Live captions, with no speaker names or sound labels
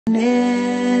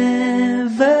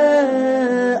Never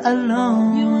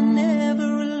alone. You are never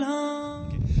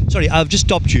alone. Sorry, I've just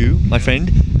stopped you, my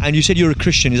friend, and you said you're a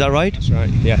Christian, is that right? That's right,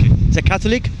 yeah. Is that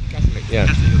Catholic? Catholic, yeah.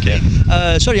 Okay.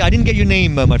 Sorry, I didn't get your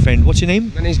name, my friend. What's your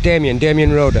name? My name's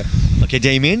Damian Roder. Okay,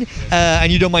 Damian.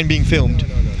 And you don't mind being filmed?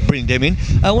 No. Brilliant, Damian.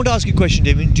 I want to ask you a question,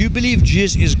 Damian. Do you believe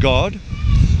Jesus is God?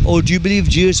 Or do you believe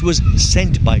Jesus was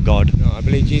sent by God? No, I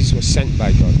believe Jesus was sent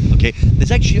by God. Okay,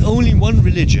 there's actually only one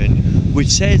religion which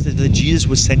says that Jesus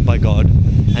was sent by God.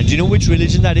 And do you know which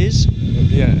religion that is?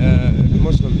 Yeah, the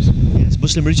Muslims. Yes,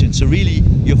 Muslim religion. So really,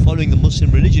 you're following the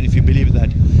Muslim religion if you believe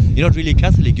that. You're not really a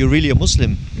Catholic, you're really a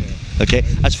Muslim. Yeah. Okay,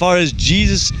 as far as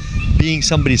Jesus being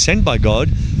somebody sent by God,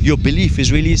 your belief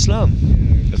is really Islam.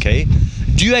 Yeah. Okay,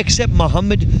 do you accept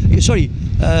Muhammad?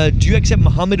 Do you accept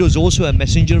Muhammad was also a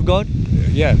messenger of God?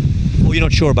 Yeah. Or you're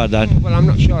not sure about that? Well, I'm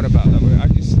not sure about that.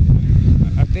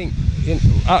 I think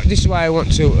this is why I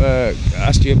want to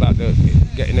ask you about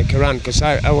getting a Quran, because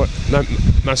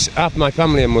half my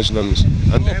family are Muslims.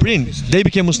 And Brilliant. They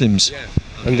became Muslims. Yeah.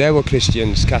 And they were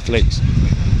Christians, Catholics,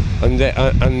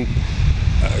 and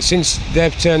since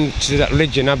they've turned to that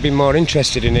religion, I've been more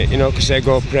interested in it, you know, because they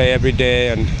go pray every day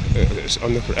and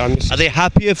Are they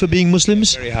happier for being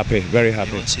Muslims? Very happy, very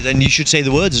happy. See, then you should say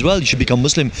the words as well. You should become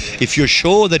Muslim if you're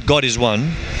sure that God is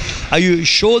one. Are you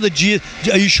sure that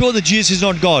Jesus is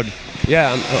not God?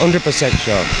 Yeah, I'm 100%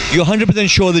 sure. You're 100%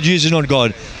 sure that Jesus is not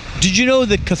God. Did you know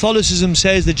that Catholicism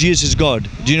says that Jesus is God?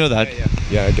 Do you know that?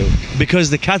 Yeah, I do. Because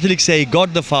the Catholics say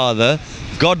God the Father,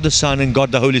 God the Son, and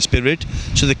God the Holy Spirit.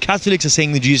 So the Catholics are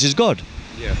saying that Jesus is God.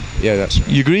 Yeah, that's right.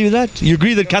 You agree with that? You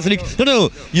agree that Catholics... No.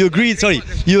 You agree, sorry.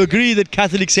 You agree that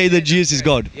Catholics say that Jesus is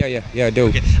God? Yeah, I do.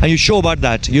 Okay. And you're sure about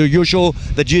that? You're sure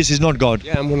that Jesus is not God?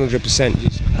 Yeah, I'm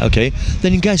 100%. Okay.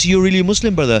 Then guys, you're really a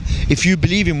Muslim, brother. If you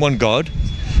believe in one God,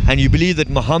 and you believe that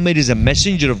Muhammad is a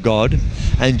messenger of God,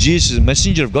 and Jesus is a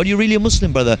messenger of God, you're really a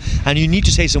Muslim, brother. And you need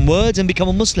to say some words and become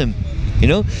a Muslim. You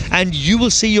know, and you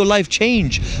will see your life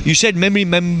change. You said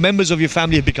members of your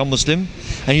family have become Muslim,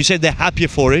 and you said they're happier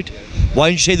for it. Why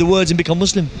don't you say the words and become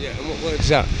Muslim? Yeah, and what words is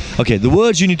that? Okay, the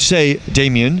words you need to say,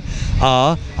 Damian,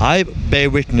 are, I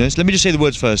bear witness, let me just say the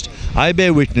words first. I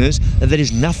bear witness that there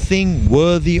is nothing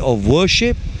worthy of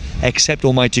worship except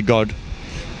Almighty God.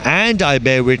 And I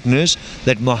bear witness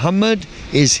that Muhammad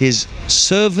is his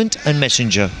servant and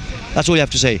messenger. That's all you have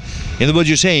to say. In other words,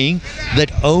 you're saying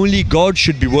that only God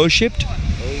should be worshipped,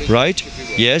 right?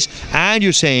 Yes. And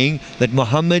you're saying that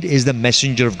Muhammad is the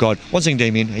messenger of God. One second,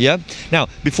 Damian. Yeah. Now,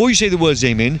 before you say the words,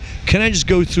 Damian, can I just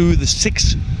go through the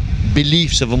 6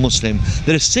 beliefs of a Muslim?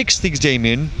 There are 6 things,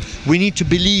 Damian, we need to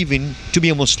believe in to be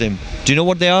a Muslim. Do you know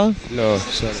what they are? No,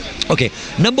 sorry. Okay.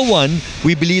 Number 1,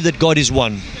 we believe that God is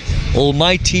one.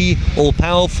 Almighty,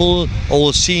 all-powerful,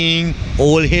 all-seeing,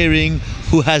 all-hearing,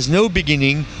 who has no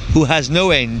beginning, who has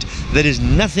no end. There is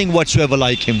nothing whatsoever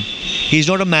like him. He's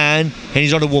not a man and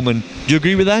he's not a woman. Do you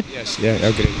agree with that? Yes, yeah, I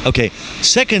agree. Okay.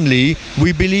 Secondly,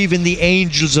 we believe in the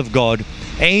angels of God.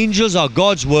 Angels are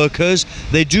God's workers.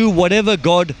 They do whatever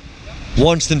God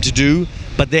wants them to do,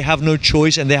 but they have no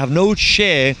choice and they have no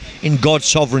share in God's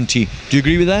sovereignty. Do you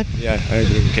agree with that? Yeah, I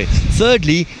agree. Okay.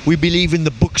 Thirdly, we believe in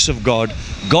the books of God.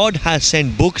 God has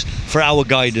sent books for our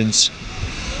guidance.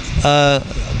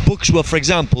 Books were, for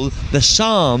example, the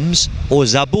Psalms, or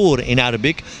Zabur in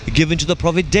Arabic, given to the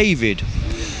Prophet David.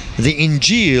 The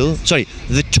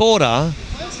the Torah,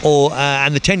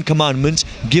 and the 10 Commandments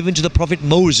given to the Prophet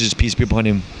Moses, peace be upon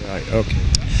him. Right,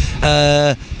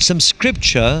 okay. Some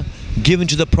scripture given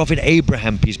to the Prophet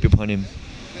Abraham, peace be upon him.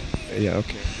 Yeah,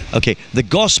 okay. Okay, the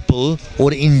Gospel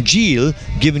or Injil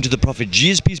given to the Prophet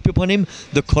Jesus, peace be upon him.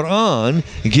 The Quran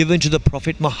given to the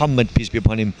Prophet Muhammad, peace be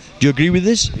upon him. Do you agree with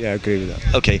this? Yeah, I agree with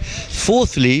that. Okay.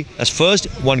 Fourthly, as first,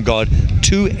 one God.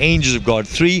 2, angels of God.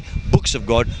 3, books of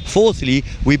God. Fourthly,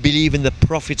 we believe in the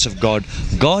prophets of God.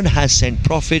 God has sent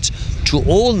prophets to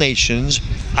all nations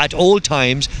at all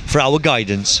times for our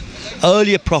guidance.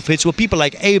 Earlier prophets were people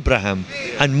like Abraham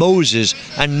and Moses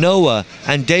and Noah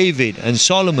and David and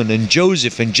Solomon and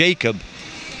Joseph and Jacob.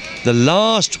 The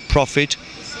last prophet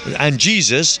and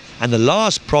Jesus, and the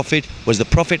last prophet was the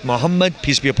Prophet Muhammad,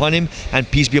 peace be upon him, and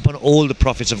peace be upon all the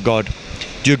prophets of God.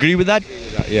 Do you agree with that?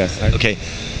 Yeah. Okay.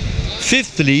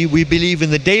 Fifthly, we believe in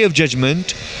the day of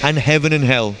judgment and heaven and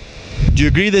hell. Do you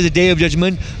agree there's a day of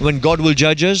judgment when God will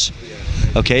judge us?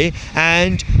 Okay.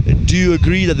 And do you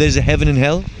agree that there's a heaven and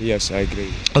hell? Yes, I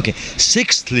agree. Okay.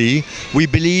 Sixthly, we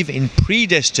believe in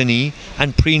predestiny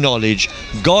and pre-knowledge.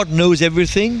 God knows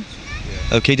everything.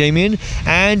 Okay, Damian?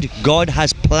 And God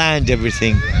has planned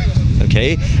everything.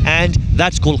 Okay? And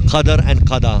that's called qadar and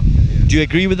qada. Do you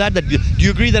agree with that? Do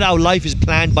you agree that our life is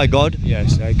planned by God?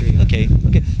 Yes, I agree. Okay.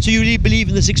 So you really believe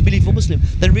in the sixth belief of Muslim?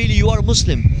 Then really you are a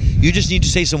Muslim. You just need to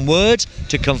say some words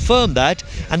to confirm that,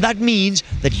 and that means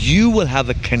that you will have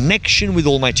a connection with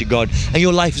Almighty God, and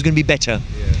your life is going to be better.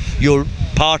 Your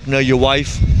partner, your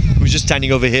wife, who's just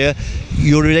standing over here,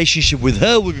 your relationship with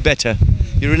her will be better.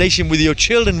 Your relation with your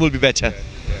children will be better.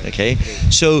 Okay.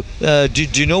 So do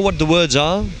you know what the words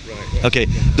are? Okay.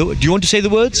 Do you want to say the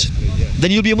words? Then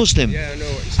you'll be a Muslim. Yeah, I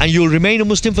know. And you'll remain a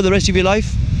Muslim for the rest of your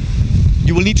life?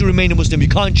 You will need to remain a Muslim. You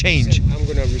can't change. I'm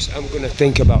gonna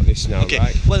think about this now. Okay.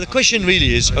 Right? Well, the question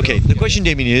really is, okay, the question,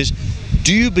 Damian, is,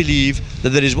 do you believe that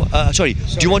there is, sorry,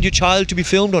 do you want your child to be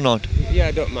filmed or not? Yeah,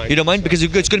 I don't mind. You don't mind? Because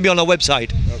it's going to be on our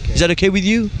website. Okay. Is that okay with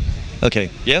you?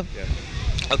 Okay. Yeah?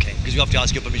 Yeah. Okay, because you have to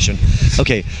ask your permission.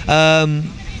 Okay.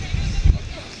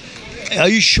 Are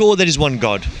you sure there is one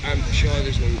God? I'm sure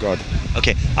there's one God.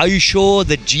 Okay. Are you sure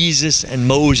that Jesus and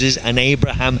Moses and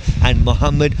Abraham and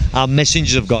Muhammad are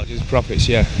messengers of God? There's prophets,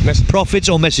 yeah. Prophets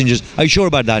or messengers? Are you sure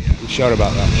about that? I'm sure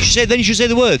about that. Then you should say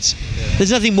the words.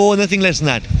 There's nothing more, nothing less than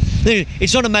that.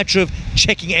 It's not a matter of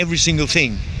checking every single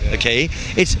thing. Okay,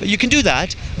 you can do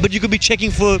that, but you could be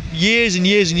checking for years and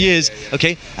years and years.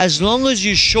 Okay, as long as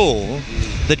you're sure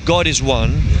that God is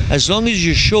one, as long as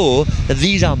you're sure that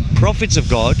these are prophets of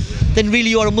God, then really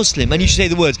you are a Muslim, and you should say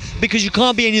the words, because you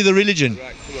can't be any other religion.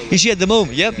 You see, at the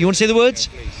moment, yep. You want to say the words?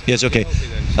 Yes. Okay.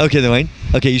 Okay, then fine.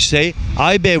 Okay, you say,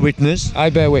 I bear witness. I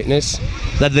bear witness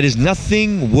that there is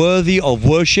nothing worthy of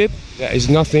worship. There is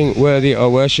nothing worthy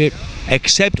of worship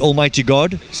except Almighty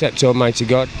God. Except Almighty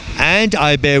God. And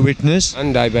I bear witness.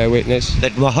 And I bear witness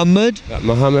that Muhammad. That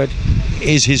Muhammad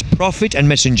is his prophet and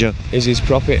messenger. Is his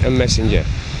prophet and messenger.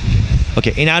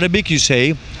 Okay, in Arabic you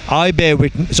say, I bear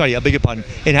witness. Sorry, I beg your pardon.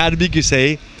 In Arabic you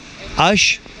say,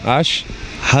 Hadu.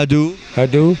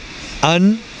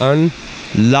 An.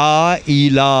 La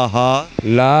ilaha.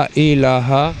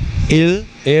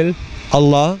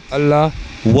 Allah.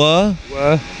 Wa.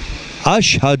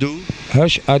 Ashhadu.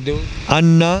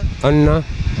 Anna.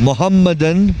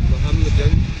 Muhammadan.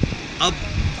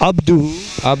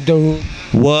 Abduhu.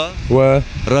 Wa.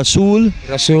 Rasul.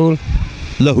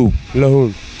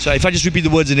 Lahu. So if I just repeat the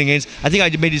words in English, I think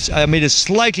I made a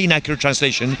slightly inaccurate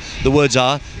translation. The words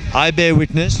are, I bear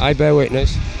witness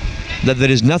that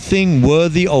there is nothing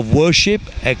worthy of worship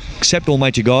except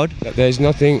Almighty God.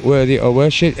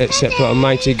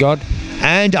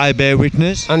 And I bear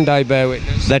witness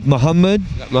that Muhammad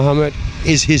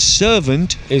is his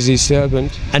servant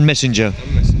and messenger.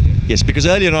 Yes, because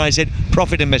earlier on I said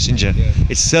prophet and messenger.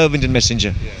 It's servant and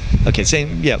messenger. Okay,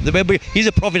 same. Yeah, he's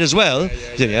a prophet as well.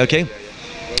 Okay.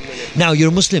 Now you're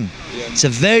a Muslim. It's a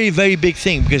very, very big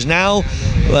thing, because now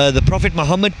the Prophet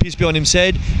Muhammad, peace be on him,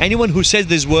 said anyone who says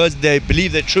these words, they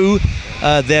believe they're true,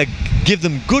 give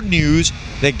them good news,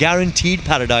 they're guaranteed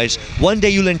paradise. One day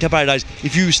you'll enter paradise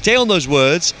if you stay on those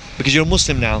words, because you're a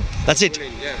Muslim now. That's it.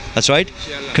 That's right.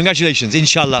 Congratulations,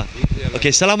 inshallah. Okay,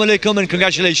 Assalamu alaikum and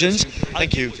congratulations.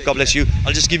 Thank you. God bless you.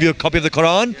 I'll just give you a copy of the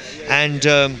Quran and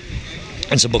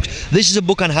some books. This is a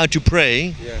book on how to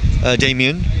pray,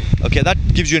 Damian. Okay, that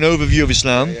gives you an overview of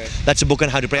Islam. That's a book on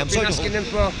how to pray. I'm sorry. I've been asking him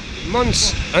for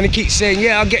months, and he keeps saying,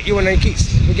 yeah, I'll get you one, and he keeps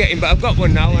forgetting, but I've got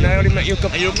one now, and I already met you a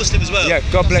couple. And you're a Muslim as well? Yeah,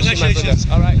 God bless you, my brother.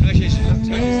 All right. Congratulations.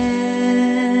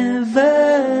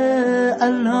 Never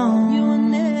alone.